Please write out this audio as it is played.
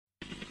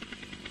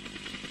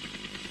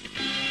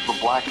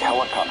black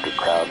helicopter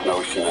crowd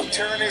notion of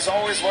tyranny's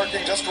always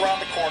lurking just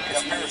around the corner.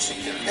 They've never seen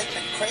it. They've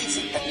been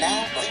crazy, but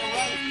now they're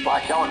right.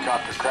 black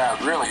helicopter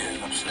crowd really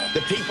is upset.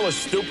 The people are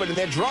stupid and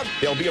they're drunk.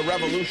 There'll be a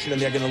revolution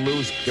and they're going to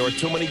lose. There are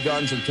too many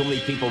guns and too many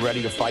people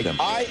ready to fight them.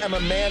 I am a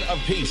man of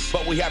peace,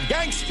 but we have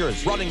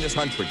gangsters running this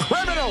country.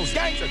 Criminals,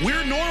 gangsters.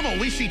 We're normal.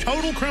 We see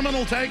total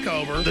criminal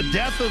takeover, the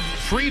death of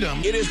freedom.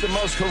 It is the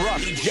most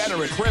corrupt,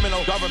 degenerate,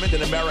 criminal government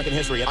in American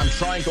history. I'm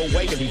trying to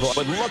awaken people,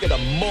 but look at the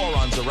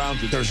morons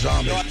around you. They're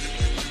zombies.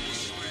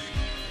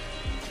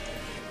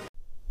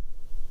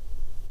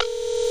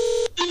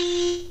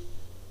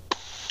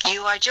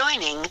 You are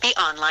joining the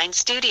online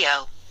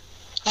studio.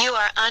 You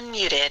are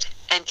unmuted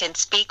and can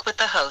speak with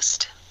the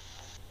host.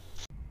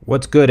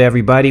 What's good,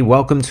 everybody?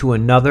 Welcome to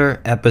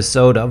another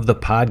episode of the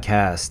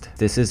podcast.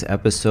 This is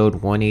episode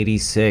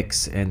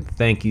 186, and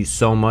thank you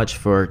so much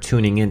for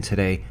tuning in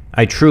today.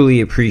 I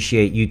truly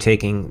appreciate you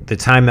taking the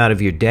time out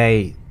of your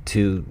day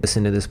to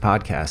listen to this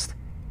podcast.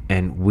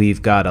 And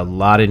we've got a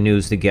lot of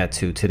news to get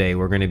to today.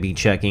 We're going to be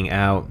checking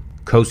out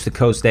Coast to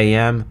Coast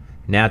AM,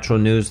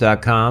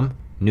 naturalnews.com,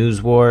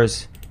 News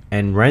Wars,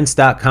 and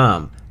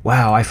Rense.com.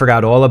 Wow, I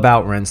forgot all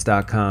about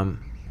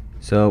Rense.com.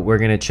 So we're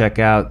going to check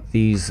out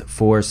these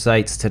 4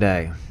 sites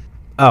today.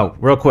 Oh,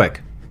 real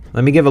quick,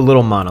 let me give a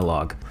little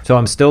monologue. So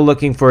I'm still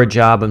looking for a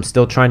job. I'm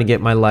still trying to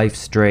get my life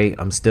straight.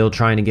 I'm still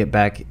trying to get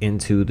back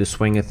into the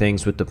swing of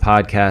things with the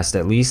podcast.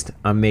 At least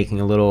I'm making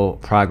a little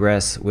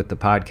progress with the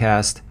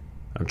podcast.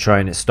 I'm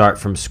trying to start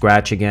from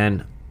scratch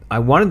again. I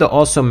wanted to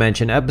also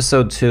mention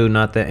episode 2,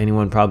 not that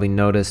anyone probably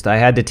noticed. I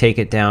had to take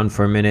it down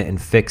for a minute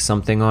and fix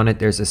something on it.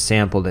 There's a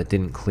sample that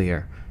didn't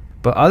clear.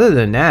 But other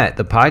than that,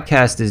 the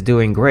podcast is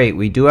doing great.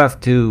 We do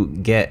have to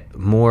get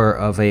more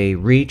of a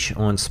reach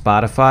on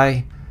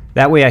Spotify.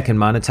 That way I can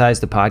monetize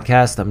the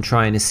podcast. I'm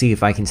trying to see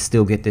if I can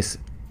still get this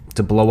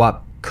to blow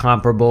up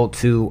comparable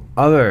to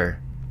other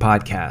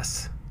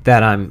podcasts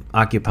that I'm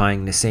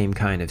occupying the same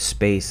kind of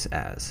space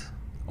as.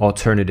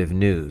 Alternative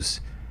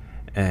news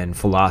and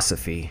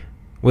philosophy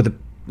with a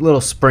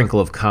little sprinkle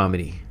of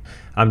comedy.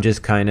 I'm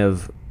just kind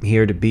of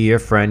here to be your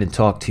friend and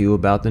talk to you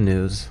about the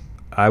news.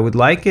 I would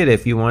like it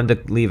if you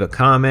wanted to leave a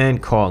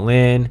comment, call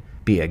in,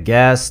 be a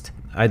guest.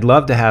 I'd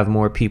love to have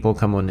more people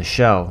come on the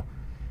show.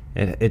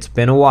 It's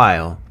been a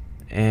while,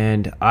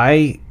 and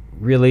I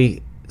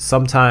really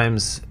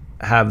sometimes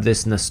have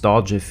this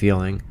nostalgia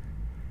feeling,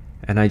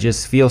 and I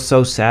just feel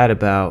so sad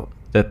about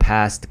the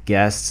past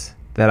guests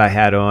that I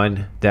had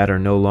on that are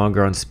no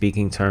longer on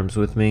speaking terms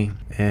with me.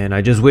 And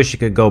I just wish it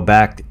could go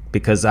back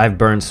because I've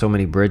burned so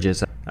many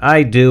bridges.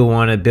 I do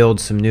want to build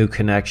some new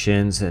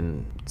connections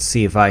and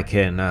see if I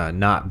can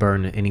not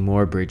burn any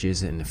more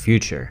bridges in the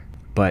future.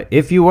 But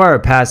if you are a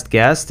past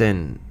guest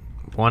and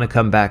want to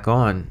come back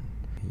on,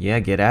 yeah,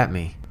 get at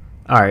me.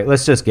 All right,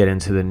 let's just get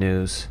into the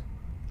news.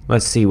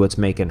 Let's see what's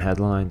making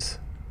headlines.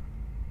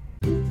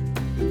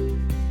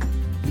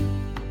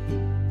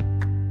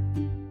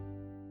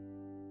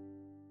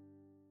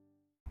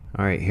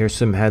 All right, here's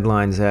some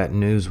headlines at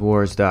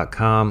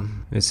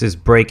newswars.com. This is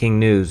breaking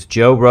news.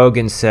 Joe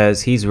Rogan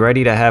says he's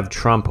ready to have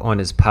Trump on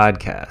his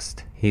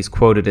podcast. He's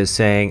quoted as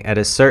saying, "At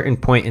a certain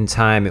point in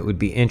time, it would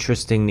be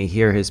interesting to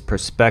hear his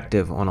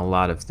perspective on a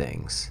lot of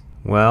things."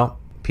 Well,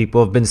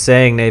 people have been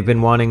saying they've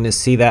been wanting to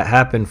see that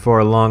happen for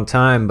a long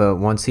time, but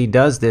once he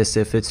does this,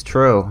 if it's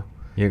true,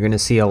 you're going to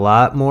see a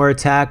lot more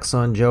attacks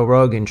on Joe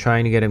Rogan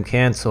trying to get him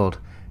canceled.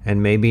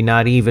 And maybe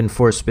not even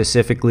for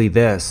specifically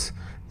this.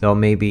 They'll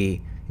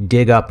maybe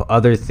dig up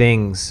other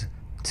things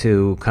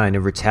to kind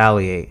of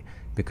retaliate,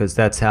 because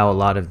that's how a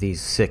lot of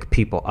these sick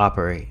people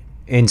operate.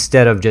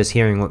 Instead of just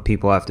hearing what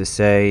people have to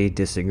say,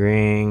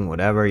 disagreeing,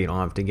 whatever, you don't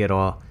have to get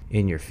all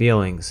in your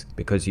feelings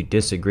because you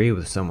disagree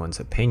with someone's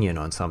opinion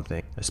on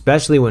something,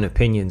 especially when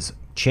opinions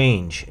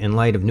change in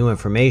light of new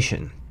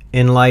information,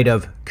 in light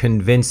of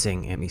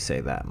convincing, let me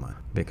say that much,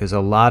 because a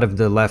lot of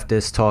the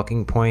leftist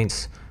talking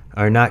points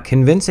are not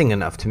convincing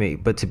enough to me.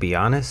 But to be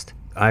honest,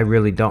 I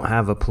really don't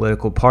have a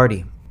political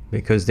party,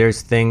 because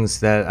there's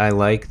things that I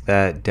like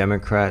that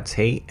Democrats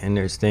hate, and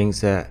there's things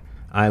that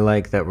I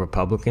like that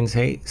Republicans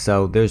hate.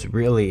 So there's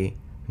really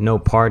no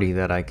party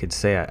that I could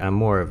say. I'm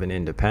more of an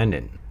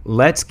independent.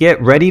 Let's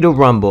get ready to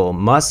rumble.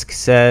 Musk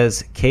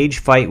says cage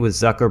fight with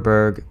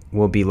Zuckerberg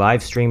will be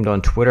live streamed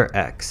on Twitter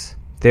X.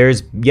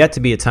 There's yet to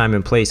be a time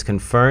and place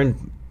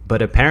confirmed,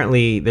 but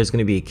apparently there's going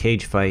to be a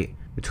cage fight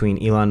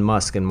between Elon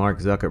Musk and Mark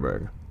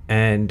Zuckerberg.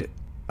 And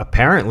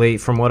apparently,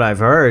 from what I've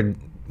heard,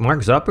 Mark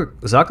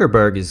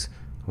Zuckerberg is,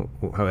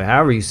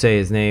 however you say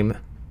his name,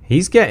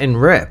 he's getting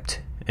ripped,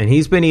 and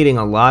he's been eating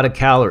a lot of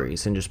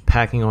calories and just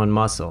packing on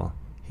muscle.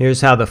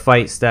 Here's how the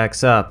fight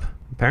stacks up.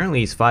 Apparently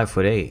he's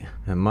 5'8",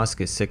 and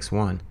Musk is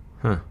 6'1".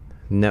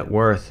 Net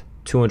worth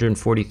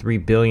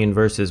 $243 billion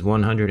versus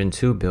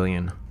 $102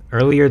 billion.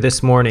 Earlier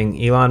this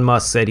morning, Elon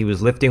Musk said he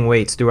was lifting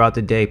weights throughout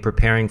the day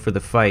preparing for the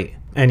fight.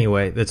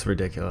 Anyway, that's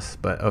ridiculous,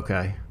 but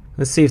okay.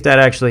 Let's see if that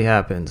actually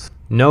happens.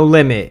 No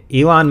limit.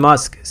 Elon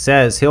Musk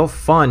says he'll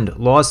fund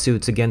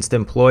lawsuits against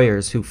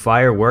employers who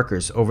fire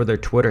workers over their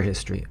Twitter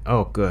history.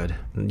 Oh, good.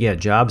 Yeah,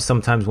 jobs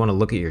sometimes want to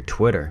look at your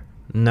Twitter.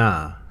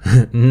 Nah.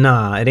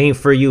 Nah, it ain't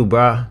for you,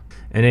 bruh.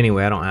 And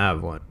anyway, I don't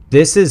have one.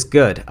 This is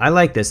good. I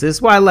like this. This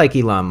is why I like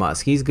Elon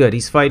Musk. He's good.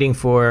 He's fighting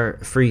for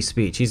free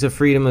speech. He's a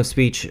freedom of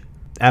speech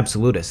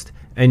absolutist.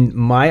 And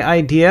my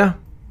idea,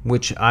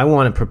 which I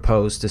want to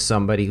propose to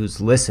somebody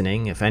who's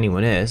listening, if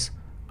anyone is,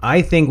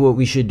 I think what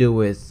we should do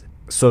with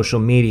social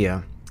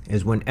media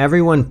is when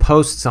everyone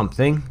posts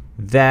something,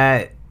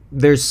 that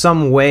there's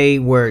some way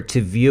where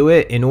to view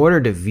it. In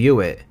order to view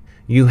it,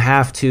 you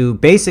have to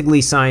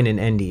basically sign an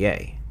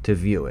NDA to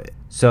view it.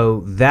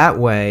 So that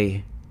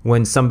way,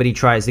 when somebody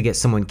tries to get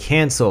someone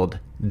canceled,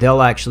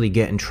 they'll actually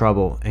get in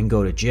trouble and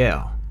go to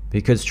jail,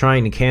 because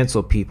trying to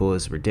cancel people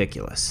is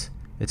ridiculous.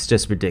 It's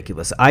just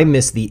ridiculous. I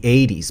miss the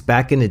 80s,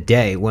 back in the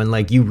day, when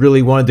like you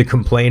really wanted to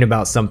complain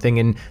about something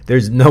and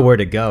there's nowhere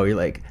to go. You're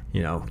like,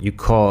 you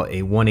call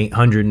a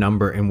 1-800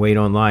 number and wait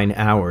online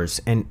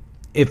hours. And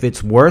if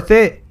it's worth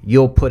it,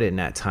 you'll put in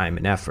that time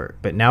and effort.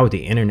 But now with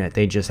the internet,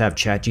 they just have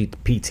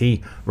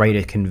ChatGPT write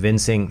a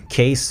convincing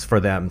case for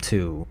them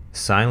to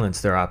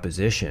silence their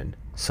opposition,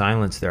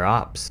 silence their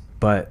ops.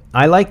 But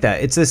I like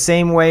that. It's the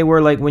same way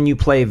where like when you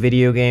play a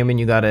video game and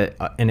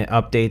and it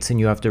updates and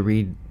you have to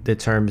read the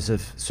terms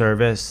of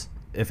service,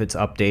 if it's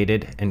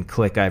updated, and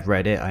click I've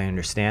read it, I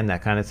understand,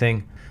 that kind of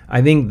thing.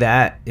 I think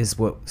that is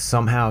what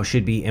somehow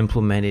should be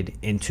implemented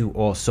into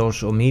all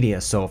social media.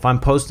 So if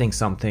I'm posting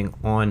something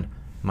on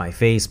my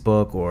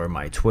Facebook or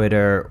my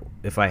Twitter,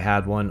 if I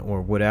had one,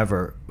 or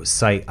whatever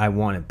site I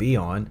want to be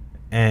on,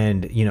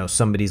 and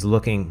somebody's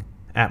looking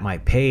at my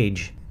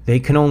page, they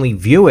can only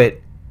view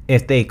it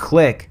if they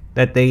click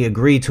that they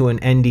agree to an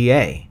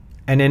NDA.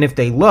 And then if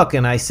they look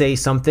and I say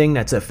something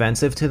that's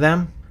offensive to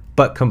them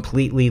but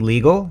completely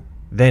legal,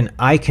 then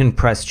I can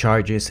press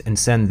charges and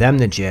send them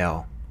to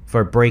jail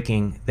for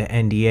breaking the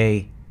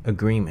NDA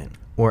agreement.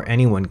 Or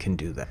anyone can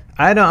do that.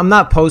 I'm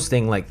not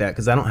posting like that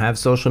because I don't have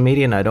social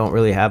media and I don't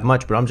really have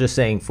much, but I'm just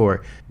saying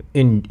for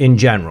in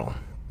general,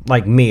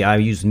 like me, I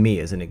use me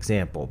as an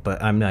example,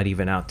 but I'm not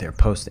even out there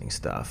posting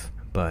stuff.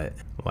 But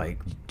like,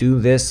 do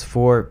this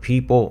for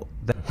people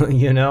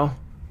that,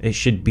 it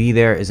should be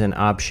there as an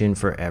option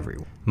for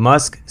everyone.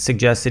 Musk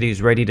suggested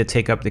he's ready to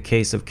take up the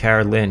case of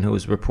Kara Lynn, who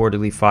was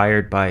reportedly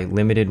fired by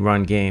Limited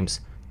Run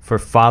Games for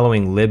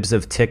following libs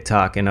of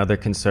TikTok and other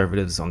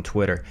conservatives on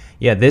Twitter.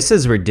 Yeah, this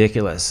is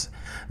ridiculous.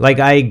 Like,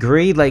 I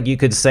agree, like you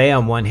could say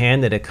on one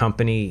hand that a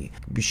company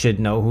should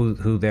know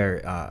who their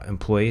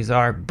employees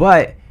are,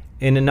 but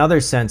in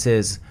another sense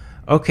is,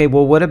 okay,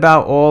 well, what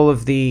about all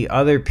of the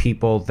other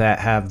people that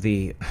have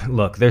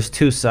look, there's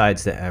two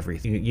sides to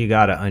everything. You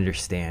got to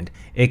understand.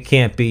 It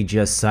can't be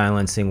just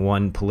silencing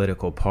one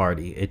political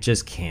party. It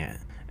just can't.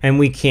 And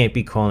we can't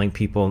be calling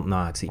people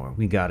Nazi.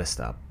 We got to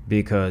stop,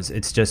 because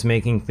it's just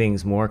making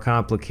things more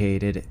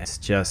complicated.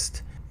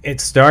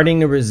 It's starting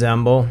to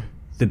resemble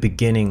the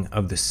beginning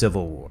of the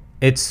Civil War.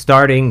 It's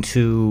starting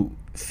to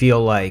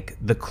feel like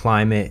the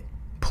climate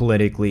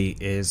politically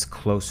is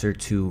closer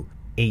to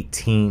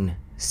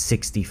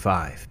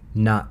 1865,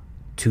 not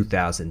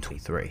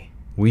 2023.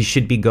 We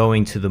should be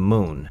going to the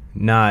moon,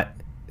 not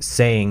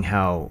saying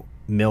how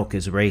milk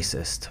is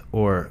racist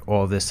or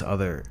all this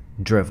other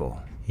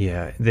drivel.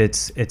 Yeah,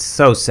 it's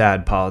so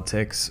sad,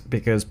 politics,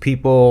 because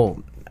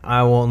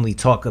I will only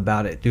talk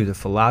about it through the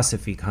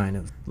philosophy kind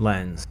of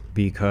lens,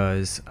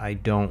 because I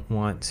don't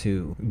want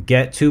to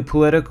get too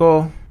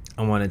political.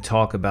 I want to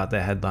talk about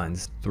the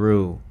headlines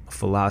through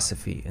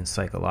philosophy and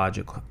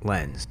psychological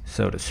lens,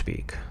 so to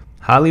speak.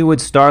 Hollywood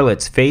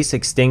starlets face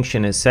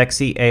extinction as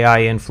sexy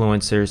AI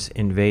influencers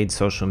invade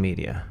social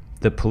media.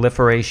 The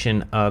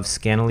proliferation of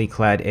scantily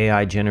clad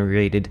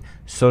AI-generated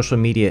social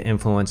media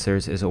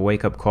influencers is a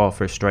wake-up call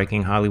for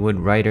striking Hollywood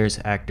writers,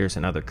 actors,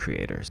 and other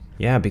creators.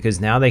 Yeah,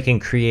 because now they can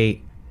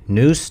create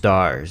new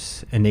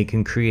stars, and they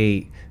can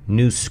create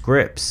new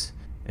scripts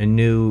and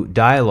new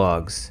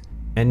dialogues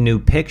and new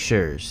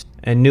pictures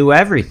and new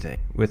everything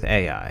with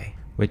AI,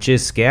 which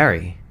is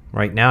scary.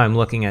 Right now I'm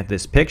looking at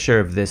this picture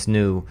of this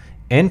new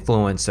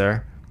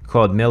influencer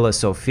called Mila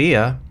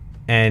Sophia,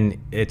 and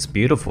it's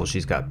beautiful.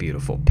 She's got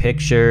beautiful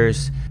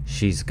pictures.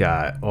 She's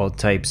got all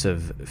types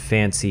of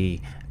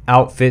fancy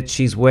outfits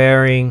she's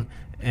wearing,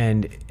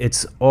 and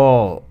it's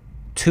all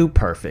too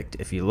perfect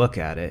if you look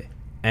at it.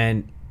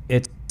 And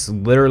it's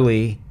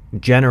literally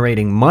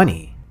generating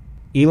money.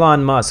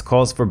 Elon Musk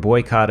calls for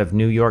boycott of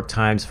New York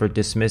Times for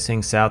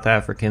dismissing South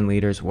African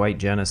leader's white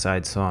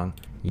genocide song.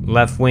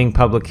 Left-wing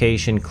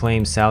publication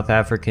claims South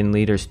African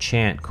leaders'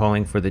 chant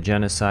calling for the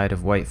genocide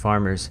of white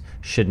farmers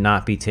should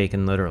not be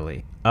taken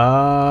literally.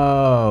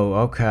 Oh,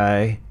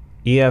 okay.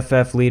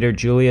 EFF leader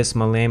Julius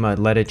Malema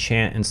led a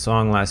chant and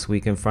song last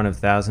week in front of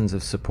thousands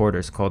of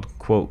supporters called,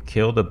 quote,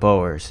 "Kill the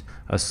Boers,"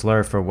 a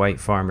slur for white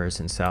farmers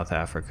in South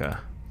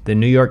Africa. The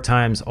New York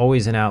Times,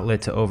 always an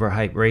outlet to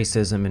overhype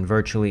racism and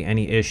virtually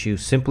any issue,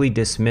 simply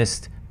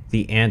dismissed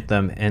the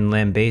anthem and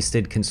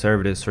lambasted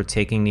conservatives for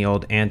taking the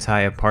old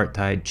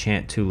anti-apartheid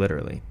chant too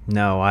literally.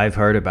 No, I've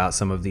heard about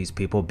some of these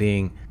people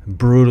being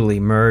brutally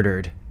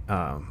murdered,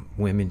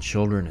 women,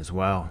 children as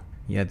well.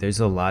 Yeah, there's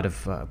a lot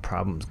of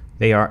problems.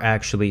 They are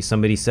actually,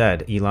 somebody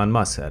said, Elon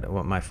Musk said,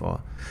 what, my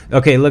fault.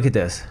 Okay, look at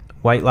this.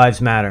 White lives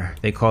matter.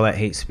 They call that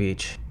hate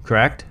speech.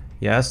 Correct?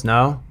 Yes?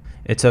 No?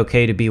 It's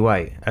okay to be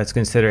white. That's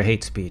considered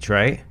hate speech,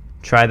 right?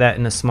 Try that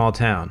in a small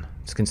town.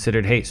 It's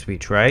considered hate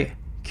speech, right?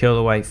 Kill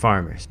the white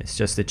farmers. It's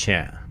just a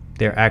chant.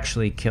 They're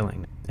actually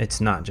killing them.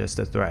 It's not just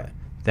a threat.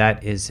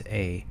 That is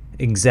a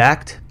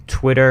exact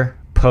Twitter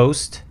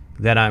post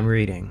that I'm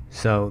reading.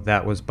 So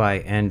that was by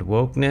End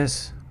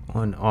Wokeness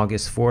on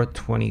August 4th,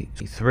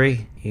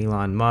 2023.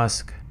 Elon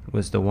Musk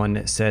was the one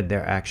that said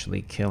they're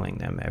actually killing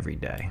them every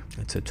day.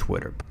 It's a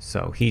Twitter.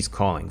 So he's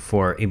calling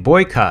for a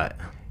boycott.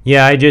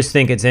 Yeah, I just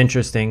think it's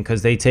interesting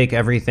because they take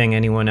everything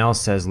anyone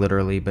else says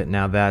literally, but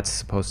now that's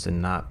supposed to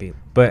not be.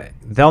 But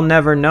they'll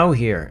never know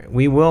here.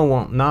 We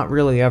won't not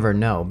really ever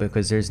know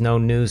because there's no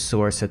news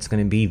source that's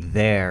going to be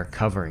there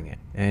covering it.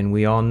 And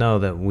we all know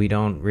that we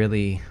don't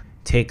really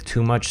take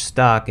too much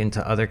stock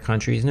into other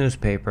countries'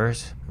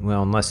 newspapers.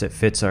 Well, unless it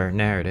fits our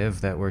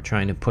narrative that we're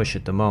trying to push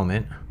at the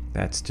moment.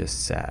 That's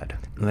just sad.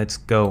 Let's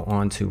go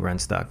on to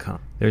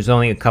Rense.com. There's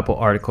only a couple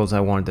articles I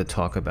wanted to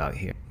talk about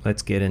here.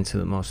 Let's get into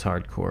the most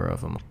hardcore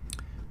of them.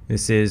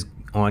 This is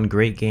on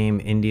Great Game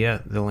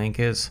India. The link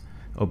is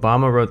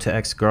Obama wrote to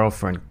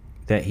ex-girlfriend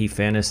that he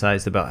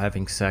fantasized about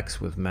having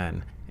sex with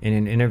men. In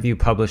an interview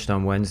published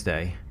on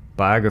Wednesday,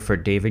 biographer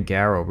David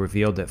Garrow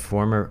revealed that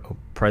former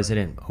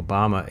President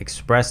Obama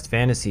expressed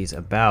fantasies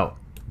about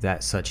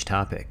that such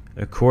topic.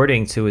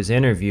 According to his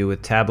interview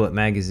with Tablet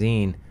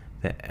magazine,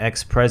 the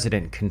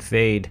ex-president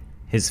conveyed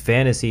his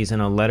fantasies in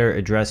a letter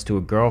addressed to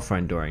a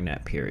girlfriend during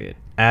that period.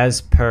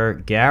 As per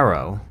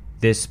Garrow,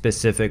 this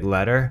specific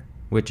letter,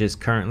 which is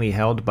currently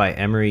held by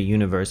Emory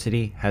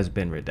University, has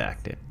been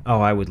redacted. Oh,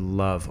 I would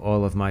love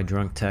all of my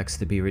drunk texts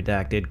to be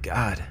redacted.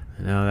 God,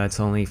 no, that's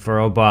only for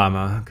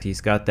Obama. He's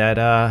got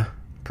that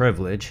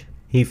privilege.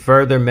 He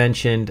further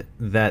mentioned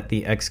that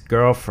the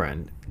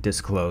ex-girlfriend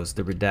disclosed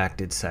the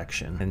redacted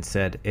section and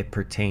said it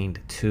pertained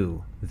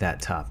to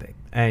that topic.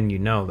 And you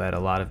know that a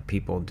lot of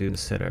people do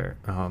consider,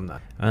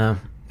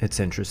 it's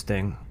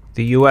interesting.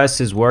 The U.S.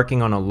 is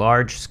working on a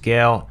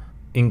large-scale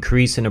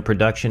increase in the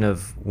production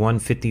of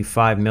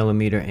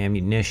 155mm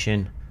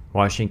ammunition.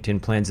 Washington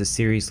plans to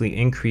seriously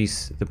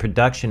increase the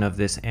production of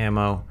this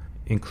ammo,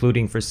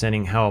 including for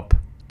sending help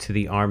to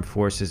the armed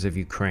forces of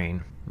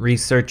Ukraine.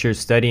 Researchers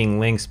studying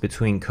links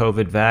between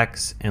COVID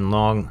vax and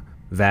long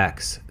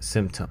vax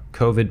symptoms.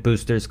 COVID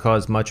boosters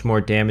cause much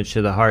more damage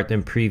to the heart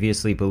than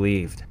previously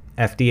believed.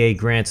 FDA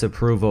grants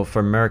approval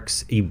for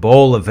Merck's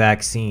Ebola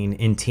vaccine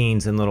in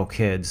teens and little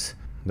kids.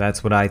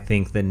 That's what I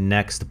think the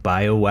next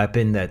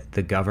bioweapon that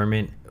the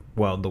government,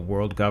 well, the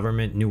world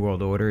government, New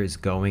World Order, is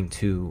going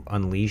to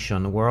unleash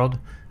on the world.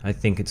 I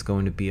think it's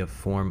going to be a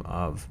form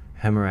of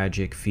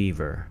hemorrhagic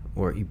fever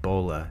or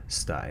Ebola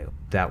style.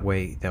 That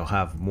way they'll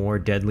have more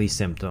deadly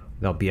symptoms.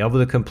 They'll be able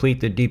to complete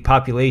the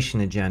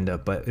depopulation agenda,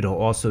 but it'll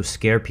also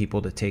scare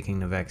people to taking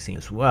the vaccine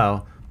as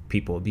well.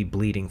 People will be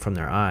bleeding from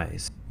their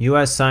eyes.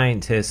 U.S.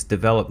 scientists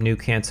develop new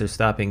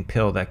cancer-stopping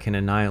pill that can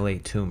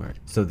annihilate tumors.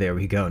 So there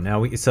we go.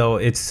 Now so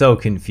it's so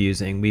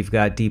confusing. We've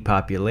got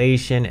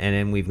depopulation, and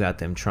then we've got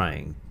them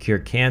trying to cure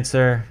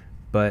cancer,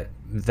 but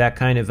that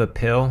kind of a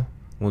pill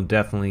will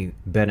definitely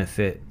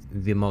benefit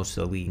the most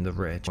elite, the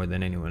rich, more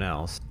than anyone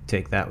else.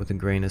 Take that with a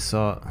grain of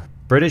salt.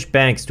 British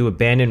banks to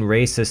abandon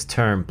racist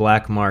term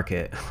black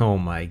market. Oh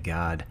my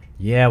God.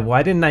 Yeah,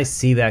 why didn't I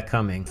see that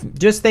coming?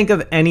 Just think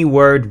of any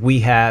word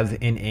we have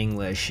in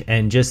English,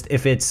 and just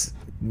if it's,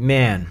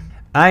 man,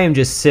 I am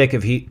just sick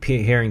of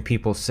hearing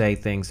people say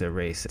things that are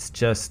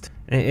racist.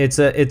 It's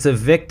a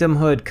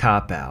victimhood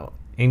cop-out.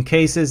 In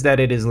cases that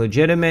it is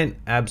legitimate,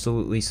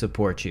 absolutely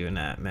support you in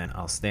that, man.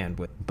 I'll stand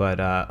with. But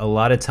a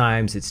lot of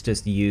times it's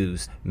just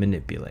used,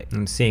 manipulate.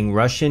 I'm seeing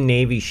Russian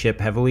Navy ship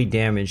heavily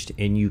damaged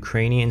in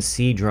Ukrainian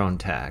sea drone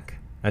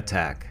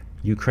attack.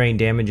 Ukraine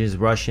damages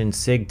Russian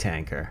SIG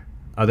tanker.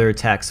 Other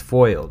attacks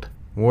foiled.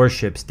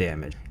 Warships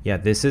damaged. Yeah,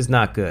 this is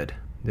not good.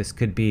 This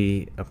could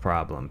be a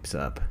problem.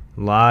 A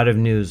lot of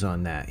news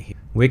on that.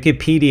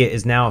 Wikipedia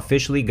is now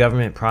officially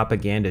government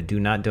propaganda. Do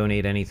not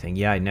donate anything.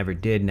 Yeah, I never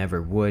did,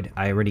 never would.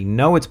 I already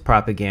know it's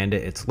propaganda.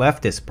 It's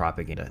leftist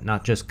propaganda,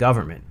 not just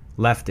government.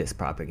 Leftist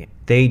propaganda.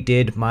 They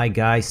did my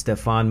guy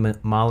Stefan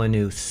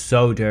Molyneux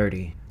so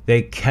dirty.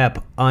 They kept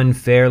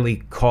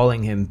unfairly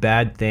calling him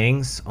bad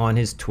things on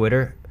his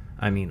Twitter.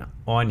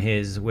 On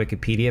his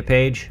Wikipedia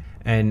page.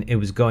 And it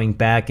was going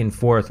back and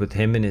forth with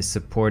him and his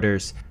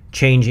supporters,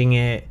 changing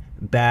it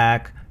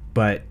back,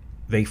 but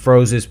they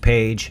froze his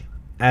page.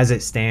 As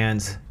it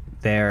stands,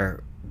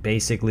 they're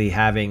basically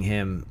having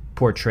him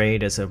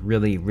portrayed as a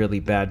really, really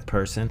bad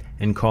person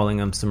and calling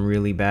him some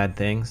really bad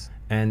things.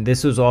 And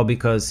this was all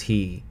because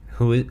he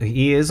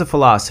is a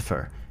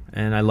philosopher,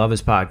 and I love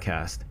his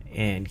podcast.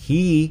 And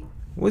he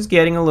was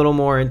getting a little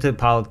more into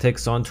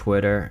politics on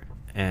Twitter,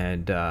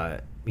 and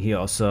he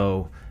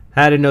also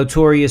had a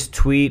notorious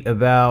tweet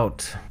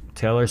about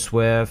Taylor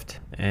Swift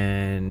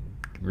and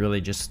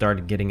really just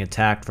started getting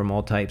attacked from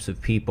all types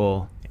of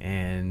people.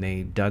 And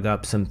they dug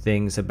up some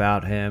things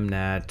about him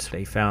that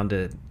they found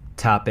a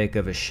topic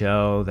of a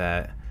show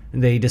that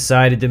they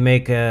decided to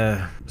make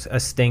a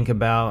stink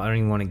about. I don't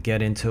even want to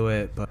get into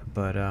it,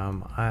 but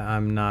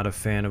I'm not a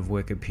fan of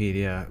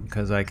Wikipedia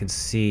because I can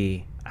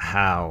see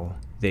how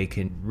they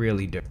can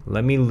really do.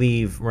 Let me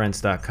leave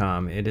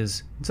Rense.com.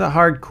 It's a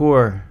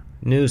hardcore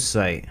news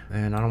site,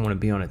 and I don't want to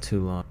be on it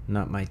too long.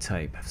 Not my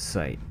type of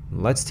site.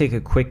 Let's take a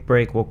quick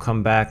break. We'll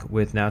come back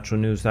with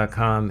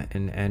naturalnews.com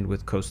and end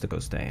with Coast to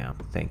Coast AM.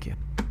 Thank you.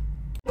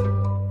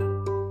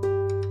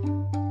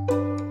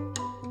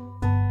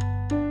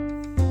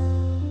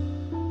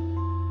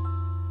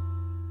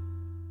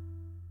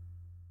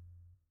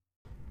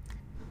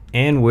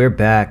 And we're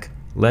back.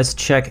 Let's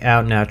check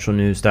out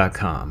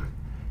naturalnews.com.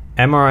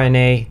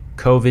 mRNA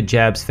COVID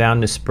jabs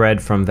found to spread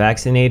from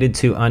vaccinated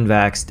to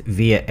unvaxxed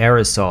via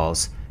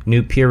aerosols.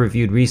 New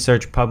peer-reviewed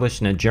research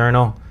published in a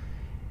journal,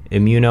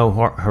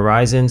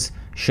 ImmunoHorizons,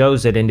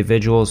 shows that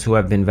individuals who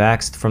have been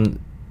vaxxed from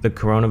the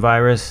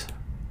coronavirus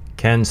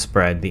can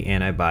spread the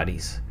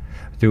antibodies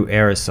through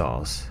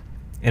aerosols.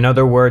 In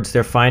other words,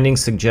 their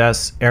findings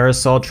suggest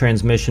aerosol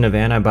transmission of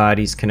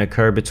antibodies can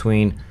occur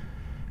between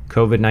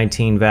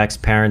COVID-19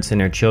 vaxxed parents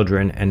and their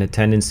children, and the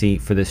tendency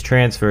for this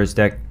transfer is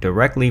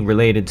directly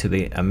related to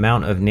the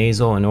amount of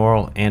nasal and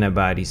oral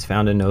antibodies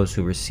found in those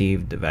who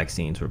received the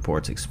vaccines,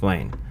 reports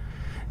explain.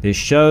 This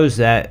shows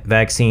that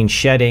vaccine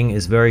shedding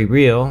is very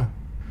real,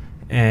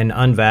 and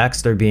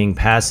unvaxxed are being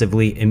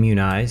passively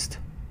immunized,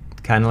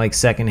 kind of like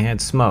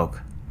secondhand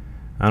smoke.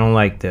 I don't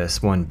like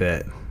this one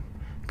bit,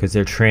 because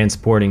they're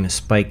transporting the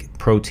spike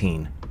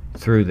protein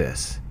through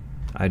this.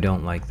 I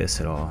don't like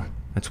this at all.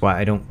 That's why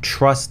I don't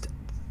trust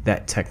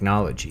that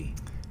technology.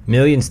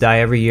 Millions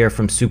die every year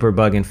from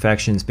superbug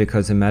infections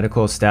because the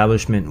medical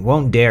establishment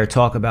won't dare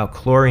talk about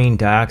chlorine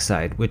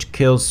dioxide, which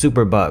kills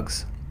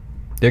superbugs.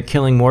 They're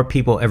killing more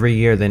people every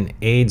year than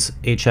AIDS,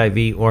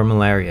 HIV, or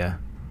malaria.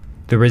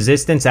 The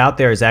resistance out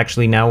there is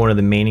actually now one of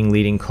the main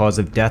leading cause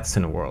of deaths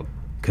in the world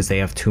because they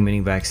have too many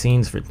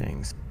vaccines for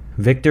things.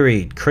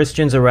 Victory.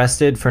 Christians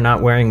arrested for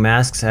not wearing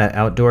masks at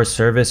outdoor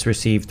service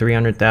received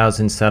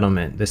 $300,000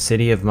 settlement. The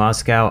city of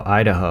Moscow,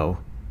 Idaho,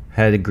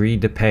 had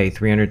agreed to pay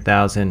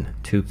 $300,000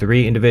 to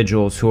 3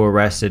 individuals who were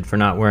arrested for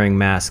not wearing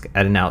masks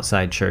at an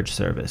outside church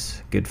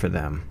service. Good for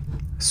them.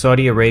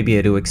 Saudi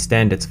Arabia to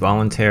extend its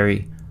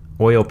voluntary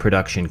oil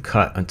production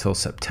cut until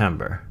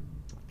September.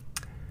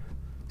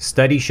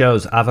 Study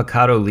shows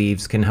avocado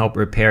leaves can help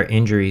repair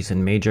injuries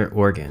in major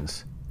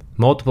organs.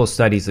 Multiple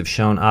studies have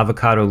shown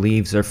avocado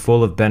leaves are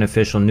full of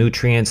beneficial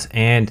nutrients,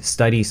 and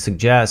studies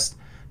suggest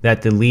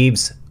that the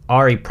leaves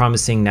are a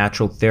promising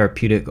natural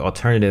therapeutic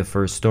alternative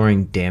for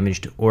restoring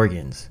damaged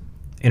organs.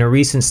 In a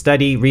recent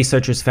study,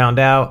 researchers found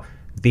out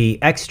the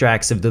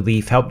extracts of the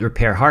leaf helped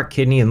repair heart,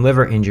 kidney, and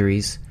liver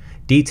injuries.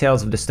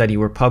 Details of the study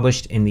were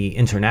published in the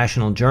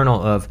International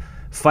Journal of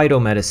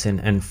Phytomedicine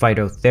and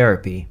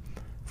Phytotherapy.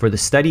 For the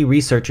study,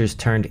 researchers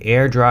turned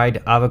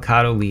air-dried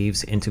avocado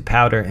leaves into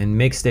powder and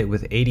mixed it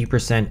with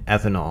 80%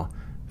 ethanol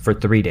for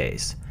 3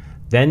 days.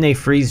 Then they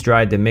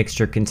freeze-dried the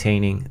mixture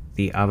containing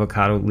the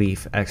avocado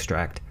leaf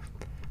extract.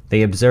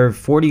 They observed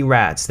 40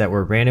 rats that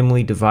were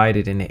randomly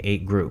divided into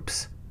 8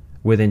 groups.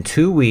 Within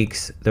 2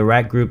 weeks, the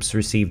rat groups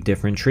received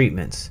different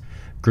treatments.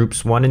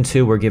 Groups 1 and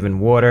 2 were given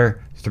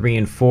water, 3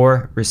 and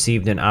 4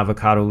 received an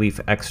avocado leaf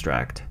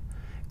extract.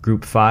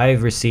 Group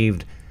 5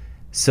 received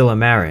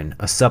silymarin,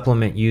 a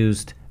supplement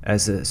used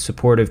as a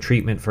supportive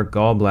treatment for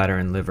gallbladder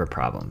and liver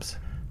problems.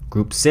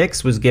 Group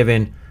 6 was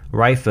given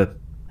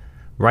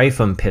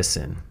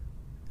rifampicin,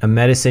 a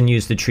medicine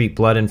used to treat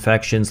blood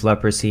infections,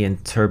 leprosy,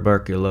 and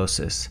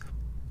tuberculosis.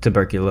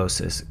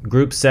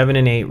 Groups 7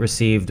 and 8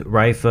 received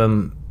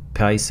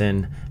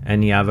rifampicin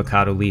and the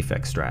avocado leaf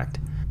extract.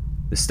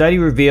 The study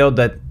revealed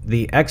that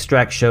the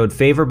extract showed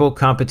favorable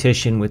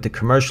competition with the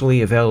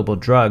commercially available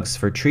drugs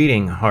for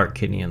treating heart,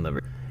 kidney, and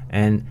liver.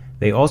 And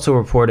they also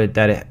reported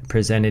that it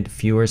presented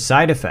fewer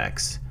side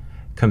effects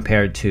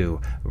compared to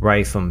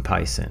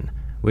rifampicin,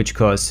 which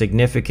caused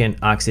significant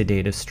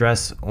oxidative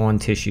stress on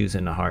tissues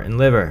in the heart and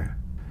liver.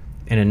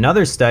 In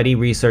another study,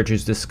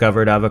 researchers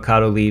discovered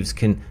avocado leaves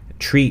can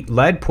treat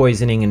lead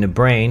poisoning in the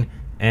brain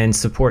and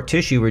support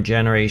tissue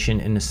regeneration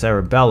in the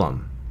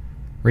cerebellum.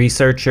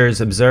 Researchers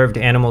observed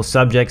animal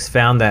subjects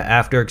found that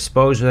after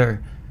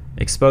exposure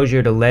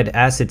to lead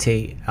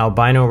acetate,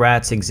 albino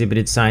rats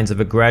exhibited signs of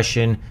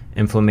aggression,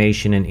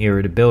 inflammation, and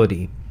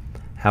irritability.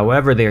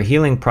 However, their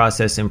healing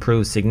process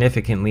improved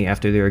significantly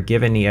after they were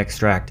given the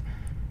extract,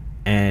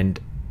 and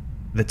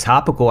the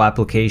topical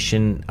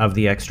application of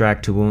the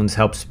extract to wounds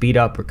helped speed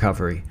up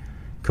recovery,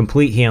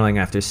 complete healing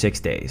after 6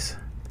 days.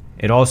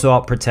 It also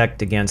helped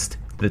protect against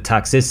the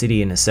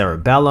toxicity in the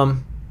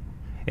cerebellum.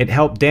 It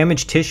helped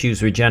damaged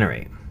tissues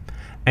regenerate.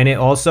 And it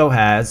also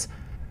has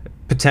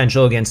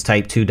potential against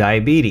type 2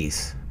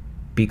 diabetes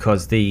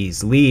because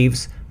these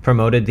leaves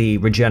promoted the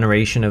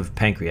regeneration of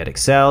pancreatic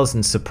cells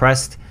and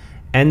suppressed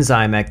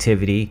enzyme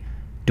activity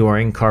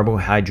during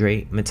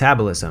carbohydrate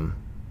metabolism,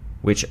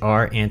 which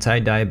are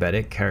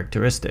anti-diabetic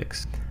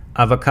characteristics.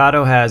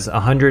 Avocado has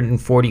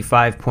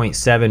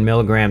 145.7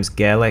 milligrams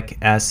gallic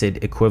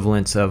acid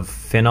equivalents of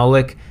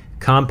phenolic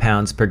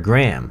compounds per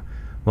gram,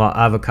 while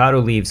avocado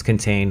leaves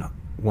contain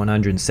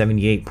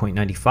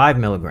 178.95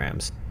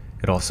 milligrams.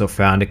 It also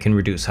found it can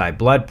reduce high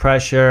blood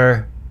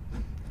pressure.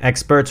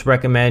 Experts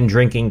recommend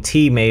drinking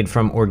tea made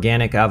from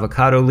organic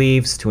avocado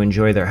leaves to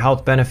enjoy their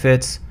health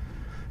benefits.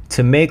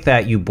 To make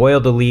that, you boil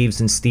the leaves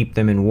and steep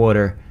them in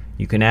water.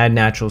 You can add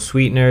natural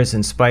sweeteners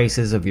and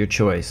spices of your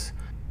choice.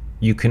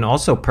 You can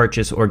also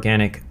purchase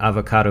organic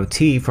avocado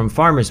tea from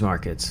farmers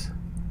markets,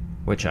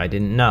 which I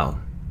didn't know.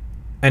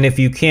 And if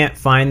you can't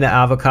find the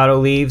avocado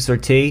leaves or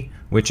tea,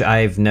 which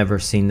I've never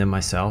seen them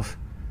myself,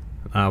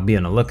 I'll be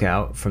on the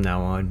lookout from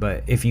now on,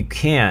 but if you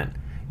can't,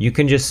 you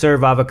can just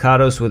serve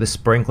avocados with a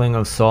sprinkling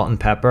of salt and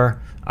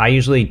pepper. I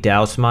usually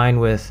douse mine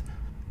with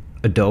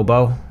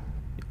adobo,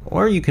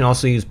 or you can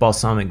also use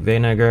balsamic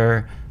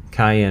vinegar,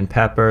 cayenne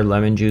pepper,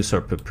 lemon juice,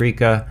 or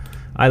paprika.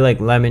 I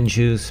like lemon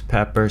juice,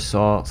 pepper,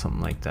 salt,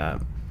 something like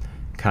that.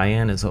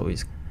 Cayenne is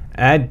always.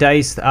 Add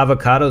diced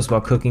avocados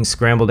while cooking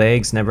scrambled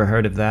eggs. Never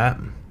heard of that.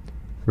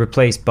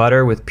 Replace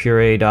butter with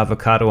pureed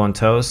avocado on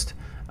toast.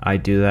 I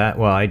do that.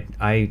 Well,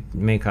 I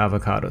make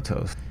avocado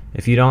toast.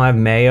 If you don't have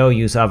mayo,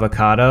 use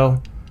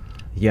avocado.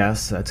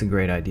 Yes, that's a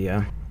great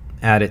idea.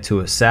 Add it to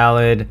a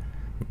salad.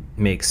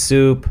 Make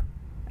soup.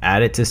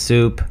 Add it to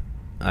soup.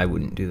 I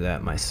wouldn't do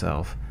that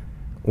myself.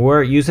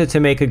 Or use it to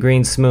make a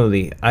green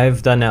smoothie.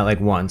 I've done that like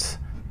once.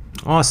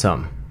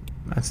 Awesome.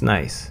 That's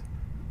nice.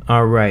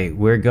 All right,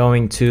 we're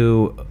going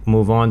to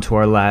move on to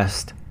our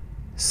last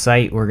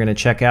site. We're going to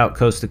check out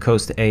Coast to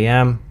Coast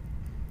AM.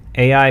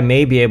 AI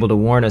may be able to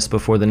warn us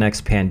before the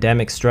next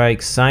pandemic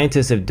strikes.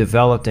 Scientists have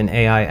developed an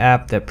AI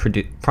app that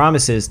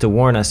promises to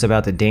warn us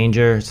about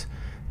dangerous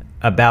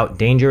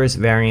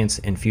variants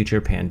in future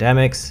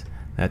pandemics.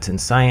 That's in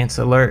Science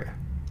Alert.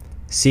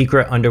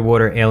 Secret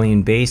underwater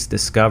alien base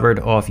discovered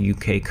off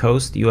UK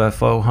coast,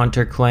 UFO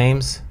hunter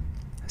claims.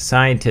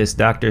 Scientist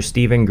Dr.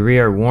 Stephen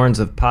Greer warns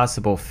of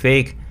possible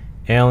fake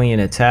alien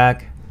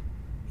attack.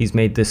 He's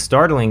made this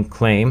startling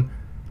claim.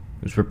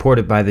 It was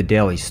reported by the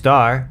Daily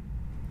Star.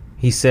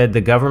 He said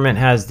the government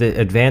has the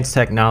advanced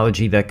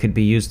technology that could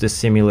be used to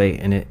simulate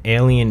an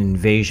alien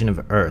invasion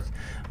of Earth.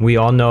 We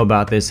all know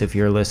about this if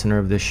you're a listener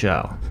of this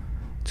show.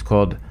 It's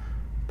called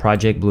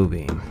Project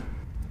Bluebeam.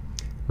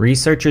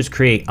 Researchers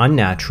create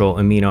unnatural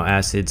amino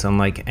acids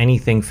unlike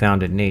anything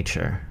found in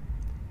nature.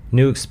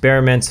 New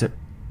experiments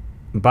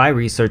by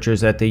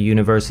researchers at the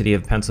University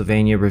of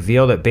Pennsylvania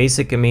reveal that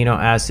basic amino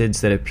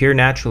acids that appear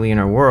naturally in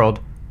our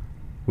world,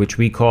 which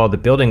we call the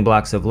building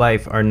blocks of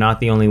life, are not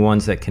the only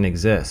ones that can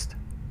exist.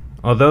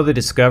 Although the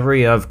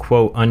discovery of,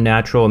 quote,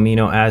 unnatural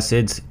amino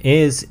acids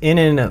is in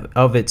and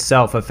of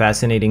itself a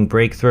fascinating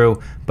breakthrough,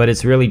 but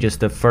it's really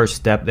just the first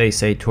step, they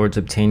say, towards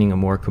obtaining a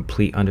more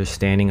complete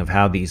understanding of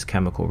how these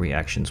chemical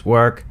reactions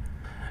work.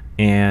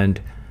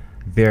 And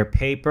their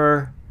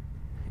paper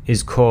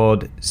is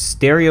called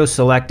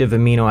Stereoselective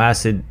Amino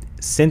Acid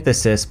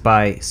Synthesis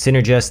by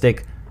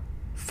Synergistic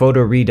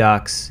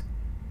Photoredox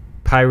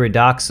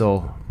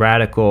Pyridoxal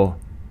Radical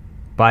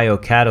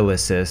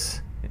Biocatalysis.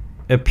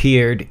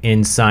 Appeared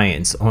in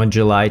Science on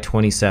July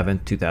 27,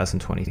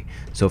 2020.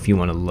 So if you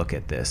want to look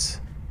at this,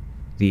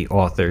 the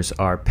authors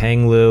are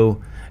Peng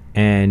Lu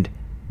and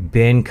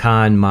Bin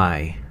Khan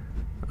Mai.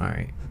 All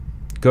right.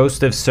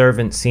 Ghost of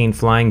servant seen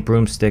flying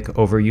broomstick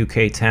over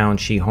UK town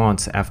she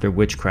haunts after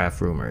witchcraft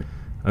rumored.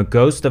 A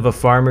ghost of a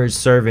farmer's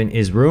servant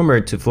is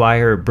rumored to fly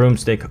her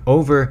broomstick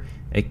over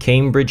a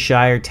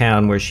Cambridgeshire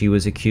town where she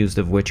was accused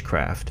of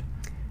witchcraft.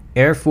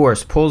 Air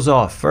Force pulls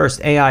off first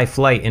AI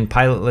flight in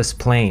pilotless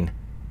plane.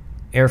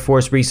 Air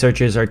Force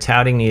researchers are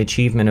touting the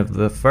achievement of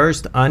the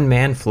first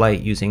unmanned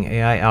flight using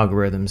AI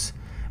algorithms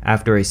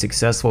after a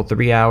successful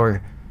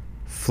 3-hour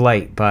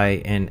flight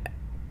by an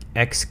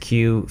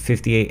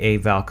XQ-58A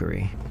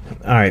Valkyrie.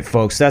 All right,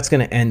 folks, that's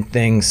going to end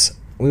things.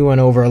 We went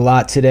over a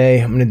lot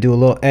today. I'm going to do a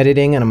little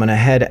editing and I'm going to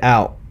head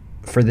out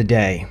for the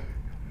day.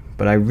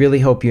 But I really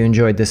hope you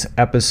enjoyed this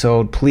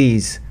episode.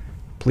 Please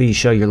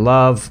show your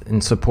love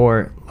and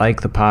support.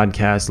 Like the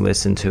podcast,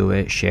 listen to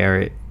it, share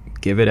it,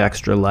 give it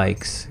extra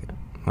likes.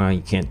 Well,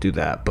 you can't do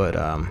that, but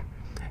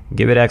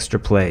give it extra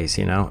plays,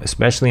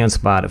 especially on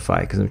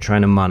Spotify, because I'm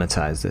trying to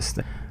monetize this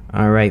thing.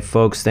 All right,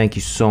 folks, thank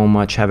you so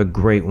much. Have a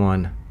great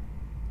one.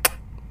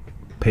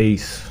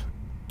 Peace.